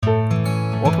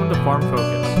Farm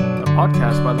Focus, a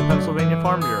podcast by the Pennsylvania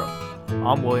Farm Bureau.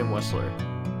 I'm William Whistler.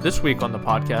 This week on the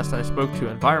podcast, I spoke to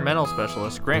environmental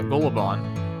specialist Grant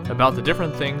Golubon about the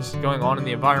different things going on in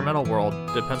the environmental world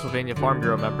that Pennsylvania Farm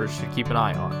Bureau members should keep an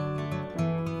eye on.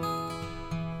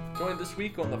 Joined this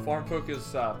week on the Farm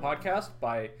Focus podcast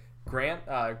by Grant.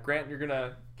 Grant, you're going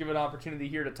to give an opportunity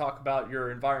here to talk about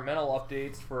your environmental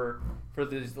updates for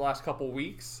these last couple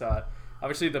weeks.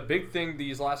 Obviously, the big thing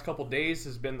these last couple days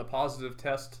has been the positive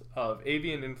test of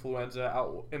avian influenza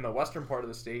out in the western part of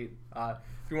the state. If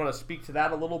you want to speak to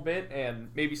that a little bit and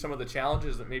maybe some of the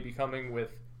challenges that may be coming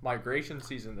with migration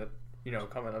season that,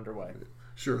 coming underway.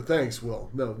 Sure. Thanks,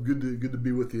 Will. No, good to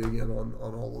be with you again on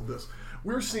all of this.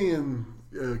 We're seeing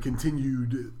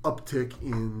continued uptick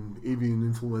in avian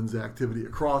influenza activity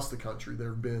across the country. There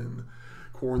have been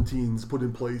quarantines put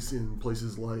in place in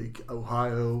places like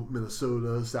Ohio,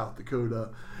 Minnesota, South Dakota,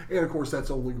 and of course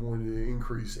that's only going to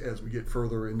increase as we get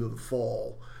further into the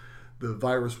fall. The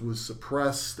virus was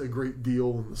suppressed a great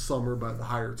deal in the summer by the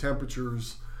higher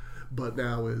temperatures, but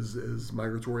now as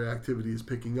migratory activity is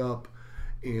picking up,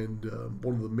 and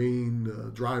one of the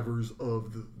main drivers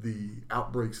of the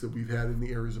outbreaks that we've had in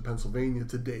the areas of Pennsylvania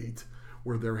to date,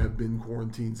 where there have been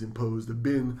quarantines imposed, have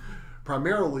been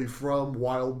primarily from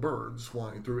wild birds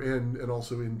flying through and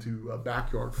also into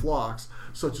backyard flocks,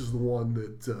 such as the one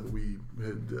that we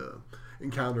had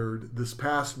encountered this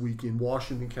past week in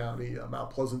Washington County, Mount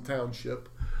Pleasant Township.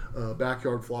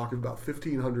 Backyard flock of about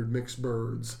 1,500 mixed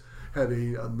birds had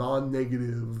a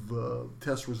non-negative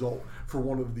test result for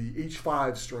one of the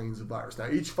H5 strains of virus. Now,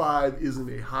 H5 isn't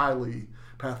a highly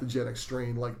pathogenic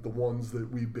strain like the ones that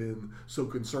we've been so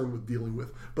concerned with dealing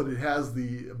with, but it has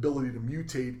the ability to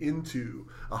mutate into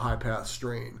a high-path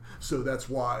strain. So that's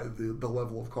why the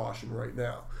level of caution right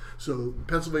now. So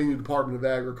Pennsylvania Department of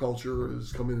Agriculture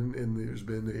has come in and there's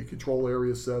been a control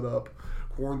area set up,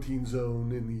 quarantine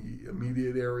zone in the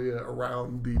immediate area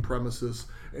around the premises,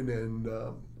 and then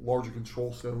larger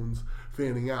control zones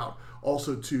fanning out.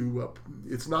 Also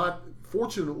it's not,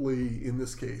 fortunately in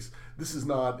this case, this is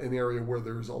not an area where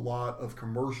there's a lot of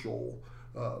commercial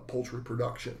poultry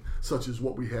production, such as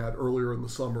what we had earlier in the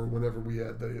summer whenever we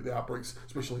had the outbreaks,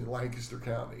 especially in Lancaster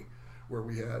County, where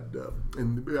we had,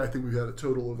 and I think we've had a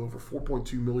total of over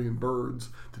 4.2 million birds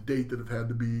to date that have had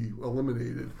to be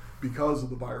eliminated because of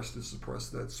the virus to suppress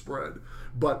that spread.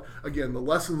 But again, the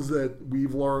lessons that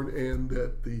we've learned and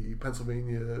that the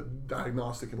Pennsylvania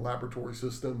Diagnostic and Laboratory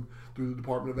System through the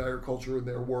Department of Agriculture and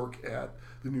their work at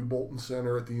the new Bolton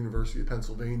Center at the University of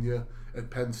Pennsylvania, at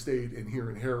Penn State, and here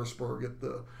in Harrisburg at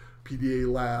the PDA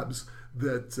labs,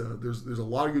 that there's a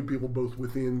lot of good people both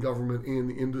within government and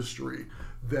the industry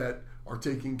that are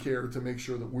taking care to make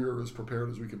sure that we're as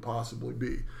prepared as we can possibly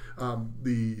be.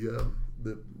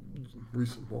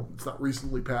 It's not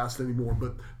recently passed anymore,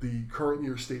 but the current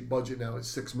year state budget now is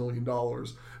 $6 million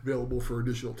available for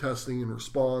additional testing in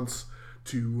response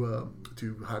to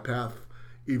high-path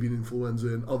avian influenza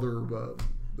and other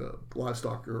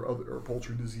livestock or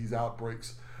poultry disease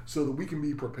outbreaks, so that we can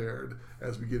be prepared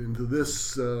as we get into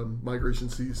this migration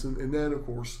season, and then of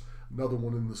course another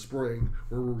one in the spring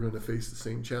where we're going to face the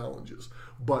same challenges.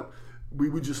 But we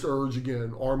would just urge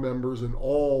again our members and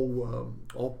all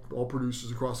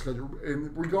producers across the country,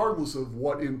 and regardless of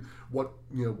what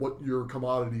your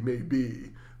commodity may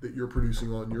be that you're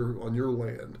producing on your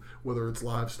land, whether it's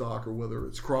livestock or whether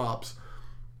it's crops,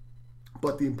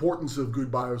 but the importance of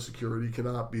good biosecurity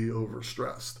cannot be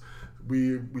overstressed.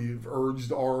 We've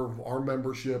urged our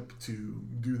membership to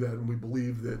do that, and we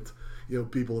believe that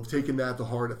people have taken that to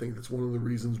heart. I think that's one of the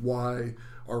reasons why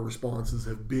our responses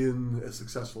have been as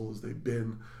successful as they've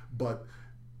been. But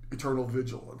eternal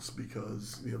vigilance,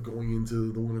 because going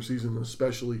into the winter season,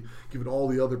 especially given all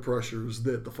the other pressures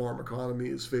that the farm economy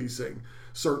is facing,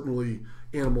 certainly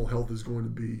animal health is going to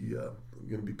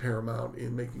be paramount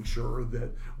in making sure that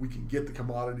we can get the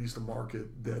commodities to market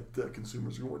that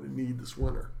consumers are going to need this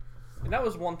winter. And that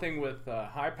was one thing with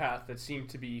high path that seemed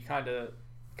to be kind of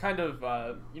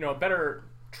a better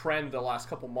trend the last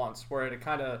couple months, where it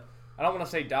kind of, I don't want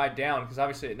to say died down because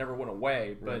obviously it never went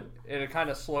away, but it kind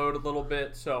of slowed a little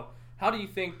bit. So how do you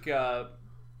think,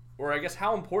 or I guess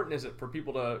how important is it for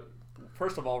people to,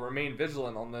 first of all, remain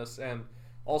vigilant on this, and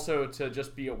also to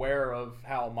just be aware of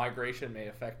how migration may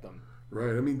affect them?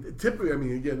 Right. Typically,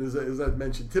 again, as I've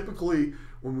mentioned, typically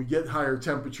when we get higher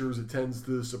temperatures, it tends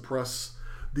to suppress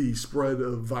the spread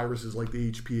of viruses like the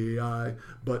HPAI,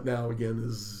 but now again,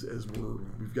 as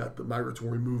we've got the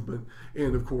migratory movement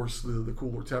and of course the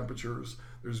cooler temperatures,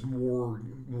 there's more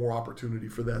opportunity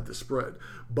for that to spread.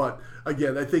 But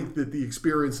again, I think that the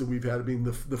experience that we've had,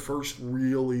 the first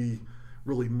really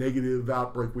really negative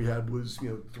outbreak we had was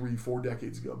 3-4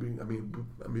 decades ago.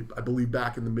 I believe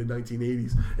back in the mid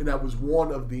 1980s, and that was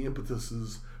one of the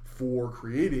impetuses for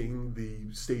creating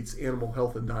the state's Animal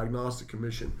Health and Diagnostic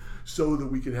Commission, so that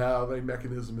we could have a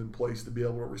mechanism in place to be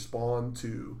able to respond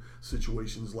to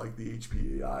situations like the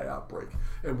HPAI outbreak.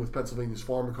 And with Pennsylvania's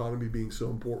farm economy being so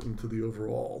important to the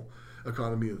overall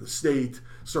economy of the state,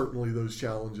 certainly those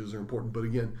challenges are important. But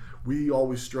again, we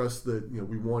always stress that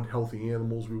we want healthy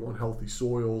animals, we want healthy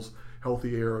soils,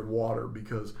 healthy air and water,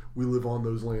 because we live on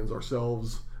those lands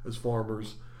ourselves as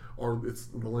farmers.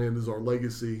 The land is our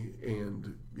legacy,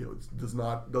 and it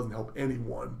doesn't help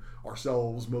anyone,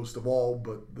 ourselves most of all,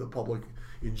 but the public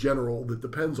in general that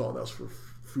depends on us for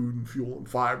food and fuel and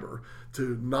fiber,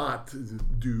 to not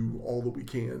do all that we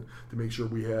can to make sure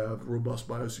we have robust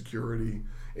biosecurity,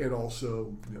 and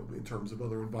also in terms of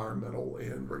other environmental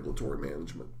and regulatory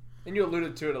management. And you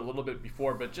alluded to it a little bit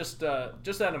before, but just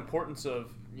that importance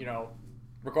of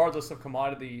regardless of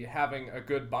commodity, having a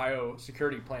good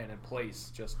biosecurity plan in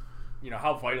place. Just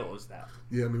how vital is that?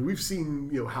 Yeah, we've seen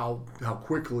how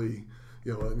quickly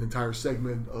an entire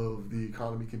segment of the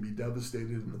economy can be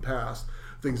devastated in the past.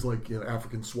 Things like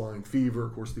African swine fever,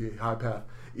 of course, the high path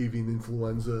avian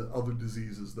influenza, other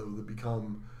diseases though that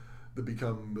become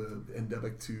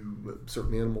endemic to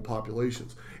certain animal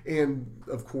populations. And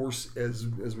of course, as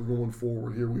we're going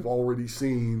forward here, we've already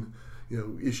seen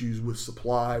issues with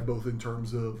supply, both in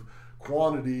terms of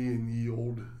quantity and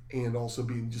yield, and also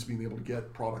being able to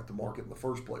get product to market in the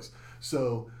first place.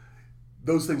 So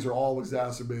those things are all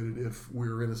exacerbated if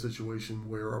we're in a situation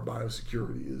where our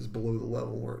biosecurity is below the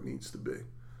level where it needs to be.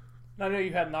 I know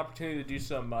you had an opportunity to do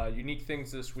some unique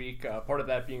things this week, part of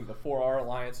that being the 4R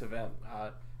Alliance event.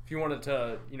 If you wanted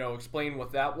to explain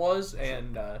what that was,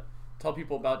 and tell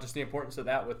people about just the importance of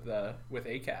that with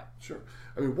ACAP. Sure.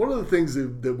 One of the things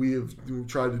that we have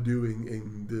tried to do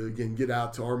and again get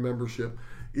out to our membership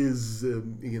is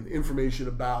information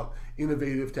about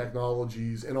innovative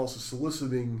technologies, and also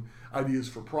soliciting ideas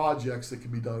for projects that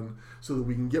can be done so that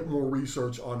we can get more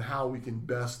research on how we can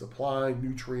best apply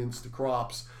nutrients to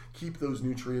crops, keep those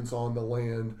nutrients on the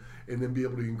land, and then be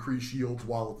able to increase yields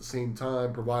while at the same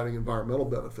time providing environmental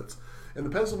benefits. And the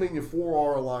Pennsylvania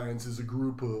 4R Alliance is a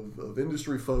group of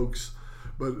industry folks,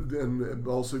 and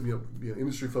also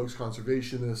industry folks,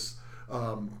 conservationists,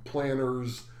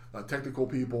 planners, technical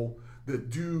people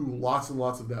that do lots and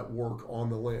lots of that work on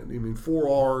the land.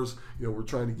 4Rs, we're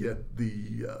trying to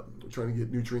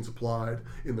get nutrients applied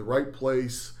in the right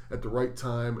place at the right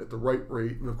time at the right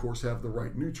rate, and of course have the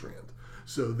right nutrient.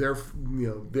 So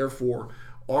therefore,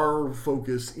 our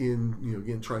focus in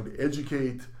again trying to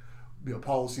educate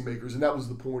policymakers, and that was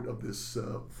the point of this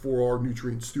 4R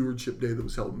Nutrient Stewardship Day that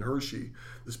was held in Hershey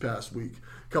this past week.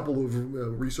 A couple of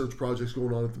research projects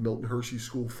going on at the Milton Hershey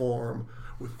School Farm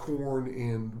with corn,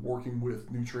 and working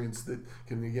with nutrients that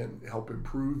can again help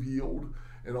improve yield,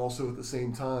 and also at the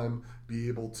same time be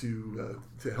able to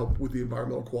help with the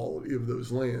environmental quality of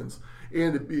those lands.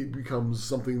 And it becomes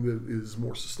something that is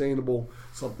more sustainable,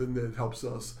 something that helps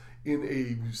us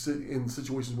in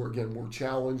situations where again we're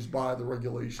challenged by the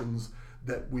regulations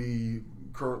that we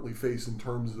currently face in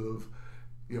terms of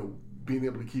being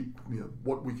able to keep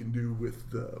what we can do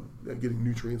with getting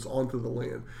nutrients onto the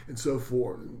land and so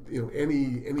forth.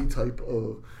 Any type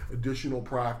of additional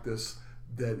practice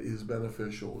that is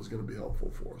beneficial is going to be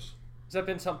helpful for us. Has that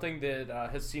been something that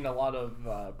has seen a lot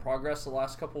of progress the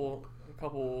last couple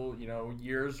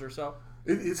years or so?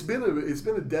 It's been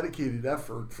a dedicated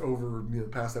effort over the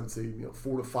past, I would say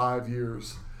 4 to 5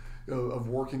 years of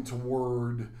working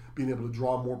toward being able to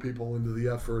draw more people into the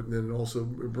effort, and then also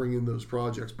bring in those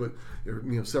projects. But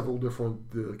several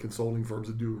different consulting firms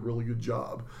that do a really good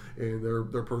job, and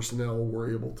their personnel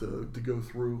were able to go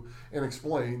through and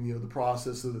explain the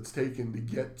process that it's taken to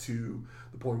get to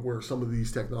the point where some of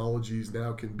these technologies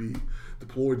now can be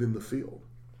deployed in the field.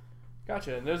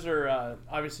 Gotcha. And those are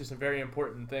obviously some very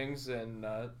important things, and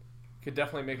could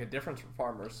definitely make a difference for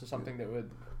farmers. So something that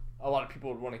a lot of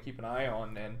people would want to keep an eye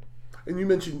on. And you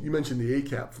mentioned the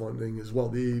ACAP funding as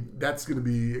well. That's going to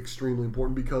be extremely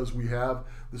important, because we have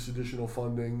this additional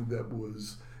funding that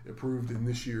was approved in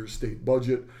this year's state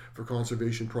budget for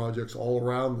conservation projects all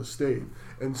around the state.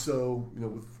 And so,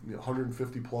 with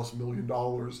 $150+ million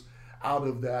out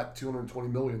of that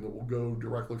 $220 million that will go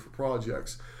directly for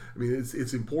projects.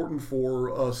 It's important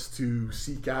for us to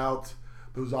seek out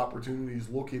those opportunities,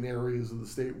 look in areas of the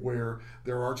state where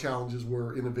there are challenges,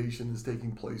 where innovation is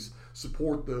taking place,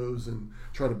 support those, and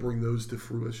try to bring those to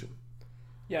fruition.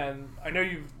 Yeah, and I know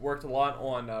you've worked a lot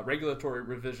on regulatory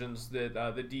revisions that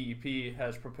the DEP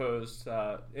has proposed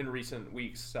in recent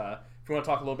weeks. If you want to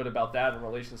talk a little bit about that in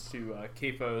relations to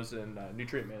CAFOs and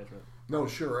nutrient management? No,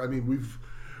 sure. I mean, we've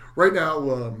right now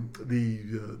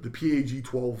the PAG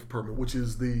 12 permit, which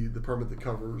is the permit that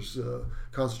covers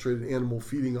concentrated animal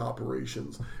feeding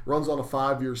operations, runs on a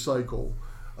 5-year cycle.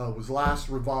 Was last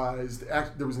revised.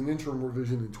 There was an interim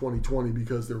revision in 2020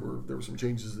 because there were some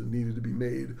changes that needed to be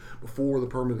made before the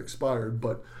permit expired.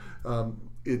 But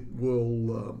it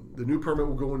will the new permit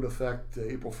will go into effect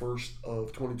April 1st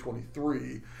of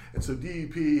 2023. And so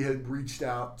DEP had reached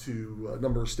out to a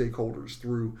number of stakeholders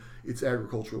through its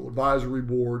Agricultural Advisory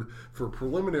Board for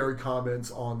preliminary comments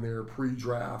on their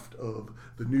pre-draft of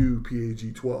the new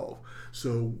PAG 12.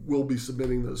 So we'll be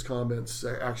submitting those comments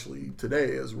actually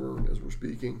today as we're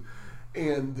speaking.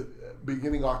 And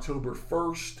beginning October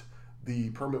 1st, the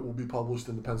permit will be published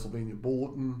in the Pennsylvania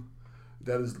Bulletin.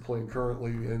 That is the plan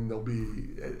currently, and there'll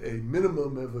be a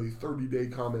minimum of a 30-day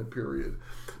comment period.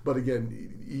 But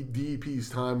again,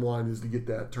 DEP's timeline is to get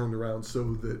that turned around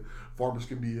so that farmers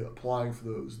can be applying for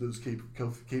those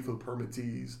CAFO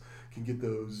permittees can get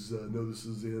those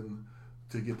notices in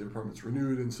to get their permits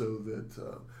renewed, and so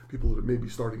that people that may be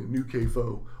starting a new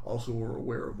CAFO also are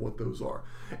aware of what those are.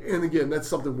 And again, that's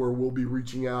something where we'll be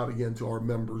reaching out again to our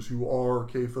members who are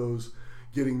CAFOs,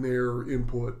 getting their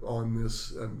input on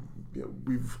this. And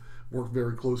we've worked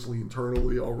very closely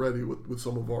internally already with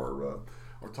some of our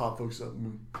top folks.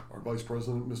 Our Vice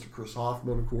President, Mr. Chris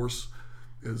Hoffman, of course,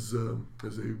 is a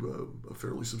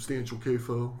fairly substantial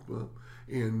CAFO,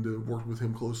 and worked with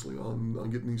him closely on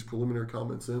getting these preliminary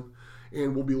comments in.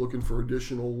 And we'll be looking for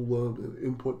additional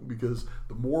input, because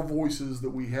the more voices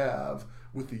that we have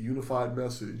with the unified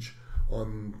message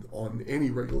on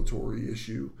any regulatory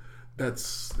issue,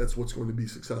 that's what's going to be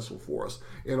successful for us.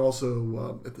 And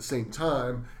also, at the same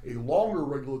time, a longer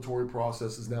regulatory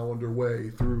process is now underway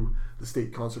through the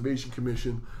State Conservation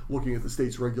Commission, looking at the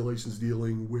state's regulations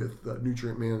dealing with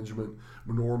nutrient management,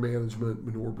 manure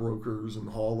brokers, and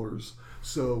haulers.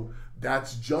 So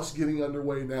that's just getting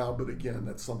underway now. But again,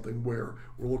 that's something where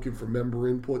we're looking for member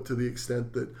input to the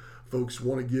extent that folks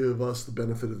want to give us the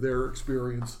benefit of their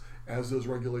experience as those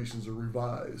regulations are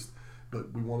revised.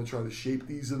 But we want to try to shape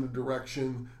these in a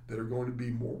direction that are going to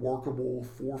be more workable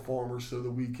for farmers so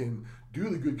that we can do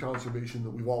the good conservation that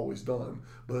we've always done,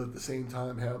 but at the same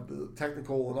time have the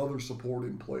technical and other support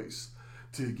in place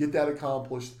to get that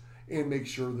accomplished and make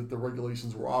sure that the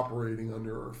regulations we're operating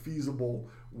under are feasible,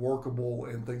 workable,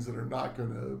 and things that are not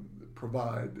going to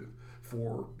provide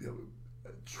for a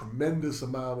tremendous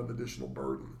amount of additional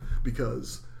burden,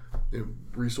 because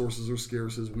resources are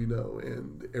scarce, as we know,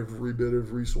 and every bit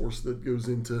of resource that goes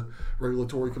into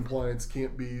regulatory compliance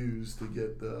can't be used to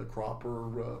get the crop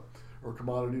or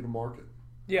commodity to market.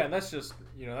 Yeah, and that's just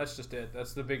it.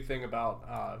 That's the big thing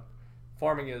about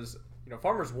farming is,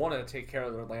 farmers want to take care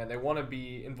of their land. They want to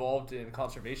be involved in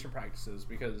conservation practices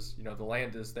because the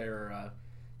land is the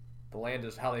land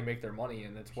is how they make their money,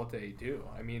 and it's what they do.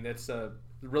 I mean, it's a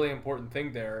really important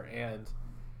thing there, and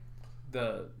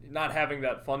the not having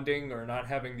that funding or not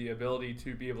having the ability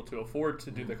to be able to afford to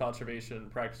do the conservation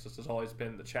practices has always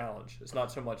been the challenge. It's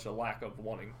not so much a lack of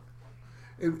wanting.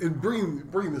 And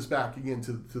bringing this back again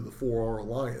to the 4R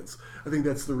Alliance, I think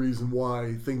that's the reason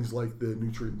why things like the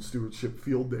Nutrient Stewardship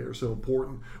Field Day are so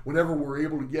important. Whenever we're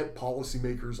able to get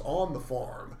policymakers on the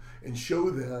farm and show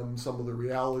them some of the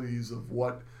realities of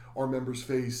what our members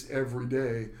face every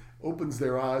day, opens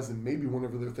their eyes, and maybe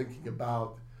whenever they're thinking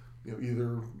about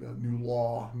either new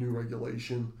law, new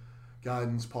regulation,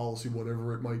 guidance, policy,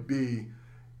 whatever it might be,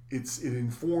 it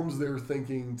informs their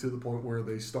thinking to the point where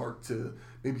they start to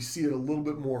maybe see it a little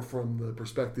bit more from the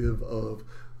perspective of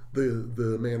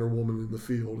the man or woman in the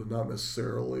field, and not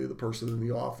necessarily the person in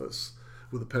the office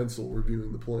with a pencil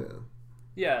reviewing the plan.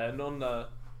 Yeah, and on the,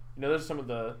 there's some of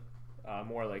the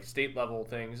more like state level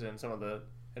things, and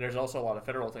and there's also a lot of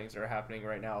federal things that are happening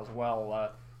right now as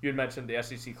well. You had mentioned the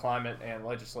SEC climate and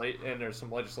and there's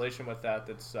some legislation with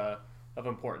that's of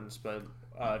importance. But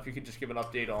if you could just give an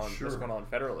update on what's going on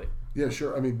federally. Yeah,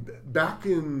 sure. I mean, back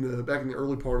in the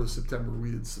early part of September,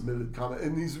 we had submitted comment,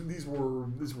 and these were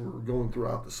going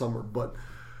throughout the summer. But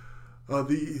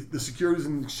the Securities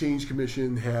and Exchange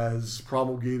Commission has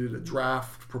promulgated a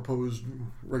draft proposed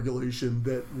regulation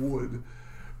that would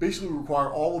basically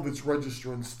require all of its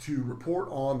registrants to report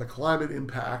on the climate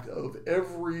impact of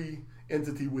every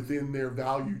entity within their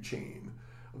value chain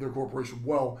of their corporation.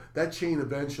 Well, that chain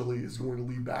eventually is going to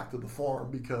lead back to the farm,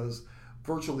 because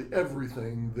virtually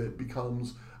everything that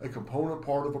becomes a component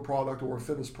part of a product or a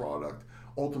finished product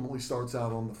ultimately starts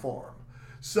out on the farm.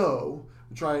 So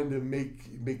we're trying to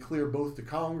make clear both to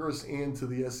Congress and to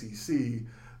the SEC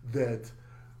that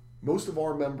most of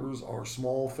our members are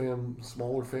smaller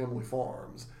family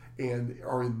farms and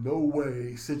are in no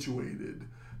way situated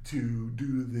to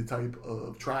do the type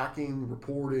of tracking,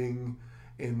 reporting,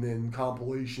 and then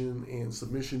compilation and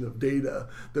submission of data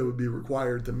that would be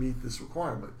required to meet this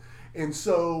requirement. And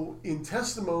so in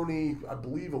testimony, I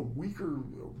believe a week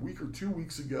or 2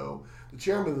 weeks ago, the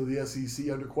chairman of the SEC,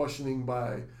 under questioning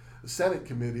by the Senate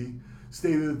committee,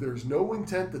 stated that there's no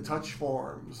intent to touch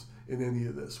farms in any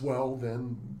of this. Well,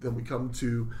 then we come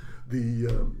to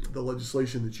the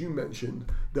legislation that you mentioned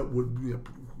that would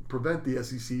prevent the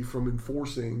SEC from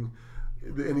enforcing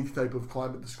any type of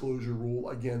climate disclosure rule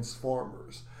against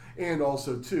farmers. And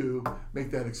also, to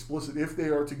make that explicit if they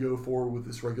are to go forward with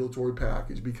this regulatory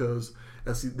package, because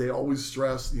they always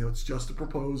stress, it's just a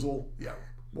proposal. Yeah,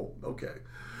 well, okay.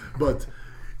 But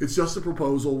it's just a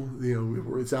proposal.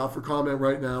 It's out for comment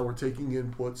right now. We're taking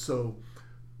input. So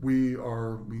we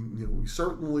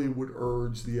certainly would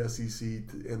urge the SEC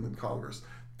and the Congress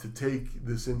to take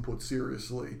this input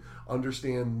seriously,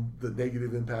 understand the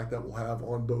negative impact that will have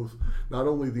on both, not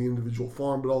only the individual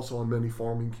farm, but also on many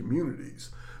farming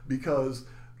communities. Because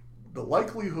the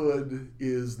likelihood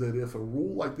is that if a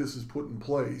rule like this is put in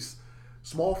place,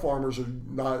 small farmers are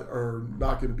not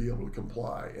going to be able to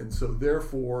comply. And so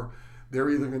therefore, they're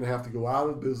either going to have to go out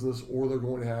of business or they're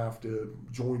going to have to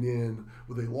join in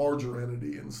with a larger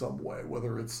entity in some way,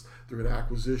 whether it's through an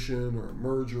acquisition or a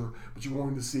merger. But you're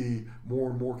going to see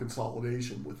more and more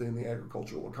consolidation within the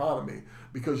agricultural economy,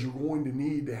 because you're going to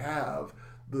need to have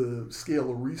the scale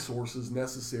of resources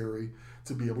necessary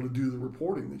to be able to do the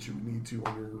reporting that you would need to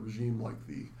under a regime like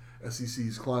the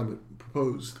SEC's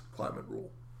proposed climate rule.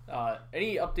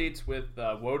 Any updates with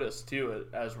WOTUS too,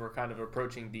 as we're kind of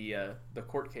approaching the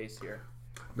court case here?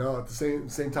 No, at the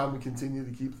same time, we continue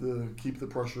to keep the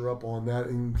pressure up on that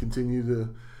and continue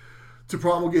to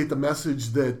promulgate the message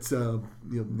that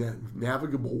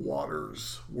navigable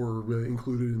waters were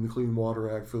included in the Clean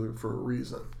Water Act for a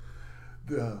reason.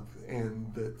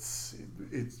 And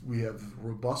we have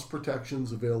robust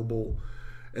protections available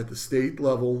at the state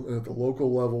level and at the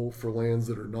local level for lands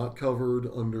that are not covered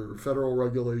under federal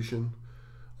regulation,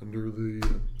 under the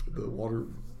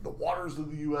waters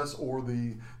of the U.S. or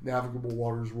the navigable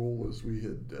waters rule, as we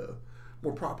had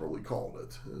more properly called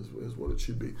it, is what it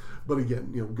should be. But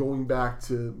again, going back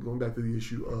to the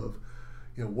issue of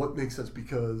what makes sense,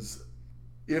 because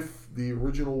if the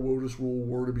original WOTUS rule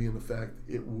were to be in effect,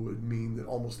 it would mean that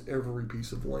almost every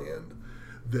piece of land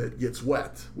that gets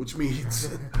wet, which means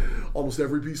almost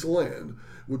every piece of land,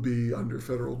 would be under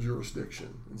federal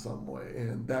jurisdiction in some way,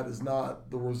 and that is not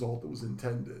the result that was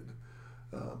intended.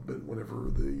 But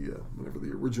whenever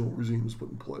the original regime was put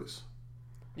in place.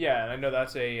 Yeah, and I know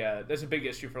that's a big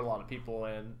issue for a lot of people,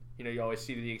 and you always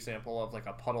see the example of like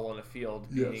a puddle in a field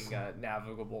being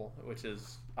navigable, which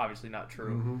is obviously not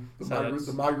true. Mm-hmm.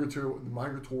 The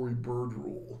migratory bird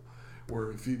rule,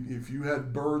 where if you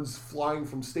had birds flying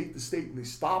from state to state and they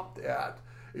stopped at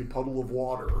a puddle of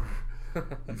water,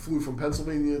 you flew from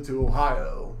Pennsylvania to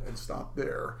Ohio and stopped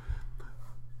there.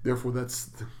 Therefore,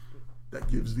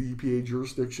 that gives the EPA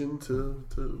jurisdiction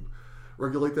to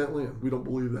regulate that land. We don't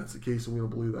believe that's the case, and we don't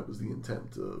believe that was the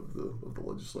intent of the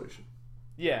legislation.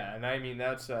 Yeah, and I mean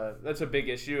that's a big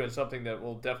issue and something that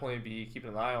we'll definitely be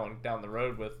keeping an eye on down the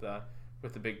road with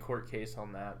the big court case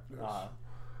on that. Yes.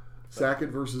 Sackett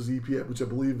versus EPA, which I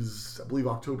believe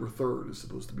October 3rd is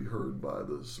supposed to be heard by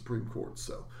the Supreme Court.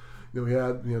 So, we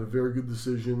had a very good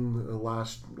decision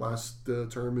last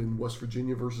term in West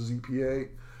Virginia versus EPA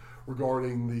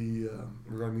regarding the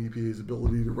EPA's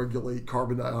ability to regulate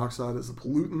carbon dioxide as a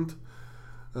pollutant.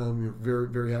 Very,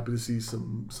 very happy to see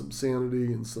some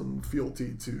sanity and some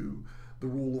fealty to the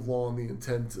rule of law and the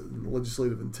intent and the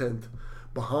legislative intent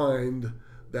behind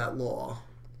that law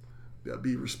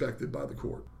be respected by the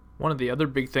court. One of the other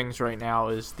big things right now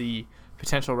is the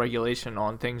potential regulation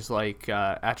on things like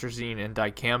atrazine and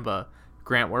dicamba.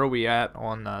 Grant, where are we at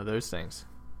on those things?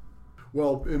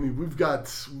 Well, I mean, we've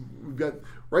got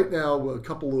right now a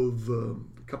couple of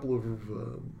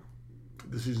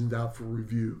decisions out for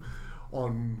review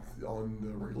on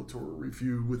regulatory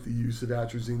review with the use of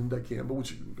atrazine and dicamba,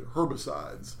 which are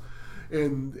herbicides,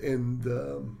 and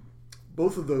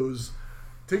both of those,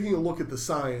 taking a look at the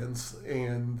science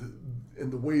and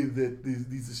the way that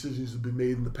these decisions have been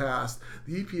made in the past,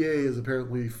 the EPA has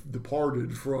apparently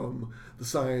departed from the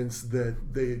science that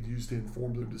they had used to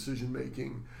inform their decision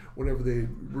making whenever they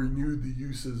renewed the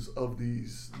uses of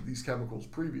these chemicals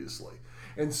previously.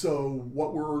 And so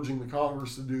what we're urging the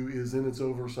Congress to do is, in its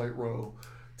oversight role,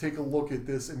 take a look at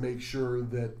this and make sure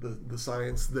that the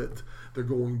science that they're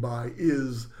going by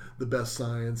is the best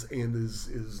science and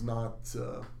is not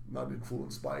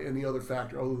influenced by any other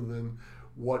factor other than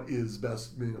what is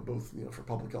best, both for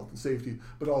public health and safety,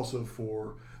 but also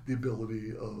for the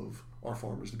ability of our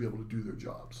farmers to be able to do their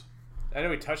jobs. I know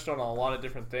we touched on a lot of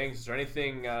different things. Is there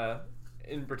anything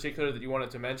in particular that you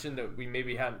wanted to mention that we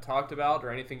maybe hadn't talked about,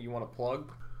 or anything you want to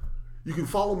plug? You can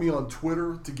follow me on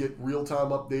Twitter to get real-time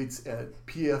updates at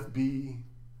PFB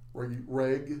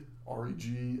Reg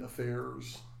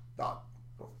Affairs .com,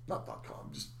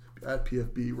 just at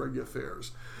PFB Reg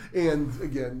Affairs. And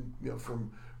again,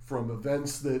 from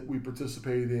events that we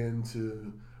participate in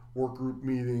to work group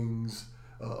meetings,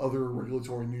 other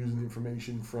regulatory news and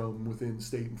information from within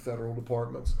state and federal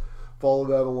departments. Follow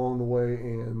that along the way,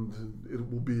 and it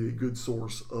will be a good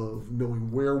source of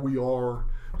knowing where we are,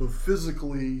 both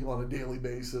physically on a daily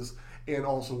basis, and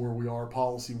also where we are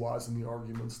policy-wise in the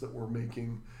arguments that we're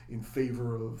making in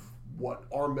favor of what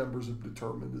our members have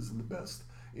determined is in the best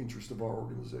interest of our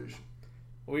organization.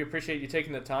 Well, we appreciate you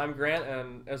taking the time, Grant,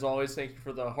 and as always, thank you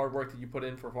for the hard work that you put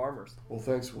in for farmers. Well,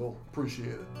 thanks, Will.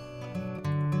 Appreciate it.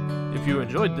 If you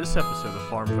enjoyed this episode of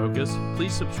Farm Focus,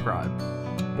 please subscribe.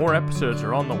 More episodes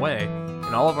are on the way,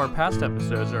 and all of our past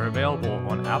episodes are available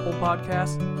on Apple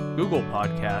Podcasts, Google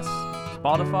Podcasts,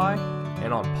 Spotify,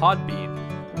 and on Podbean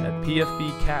at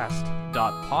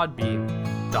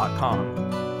pfbcast.podbean.com.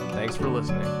 Thanks for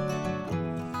listening.